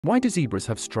Why do zebras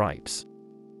have stripes?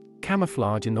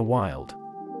 Camouflage in the wild.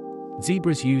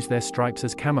 Zebras use their stripes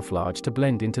as camouflage to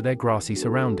blend into their grassy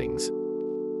surroundings.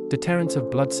 Deterrence of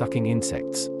blood-sucking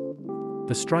insects.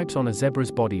 The stripes on a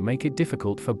zebra's body make it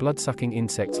difficult for blood-sucking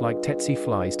insects like tsetse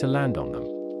flies to land on them.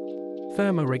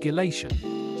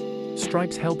 Thermoregulation.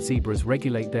 Stripes help zebras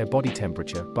regulate their body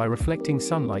temperature by reflecting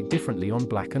sunlight differently on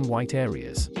black and white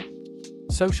areas.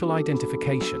 Social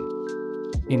identification.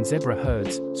 In zebra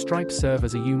herds, stripes serve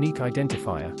as a unique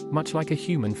identifier, much like a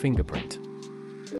human fingerprint.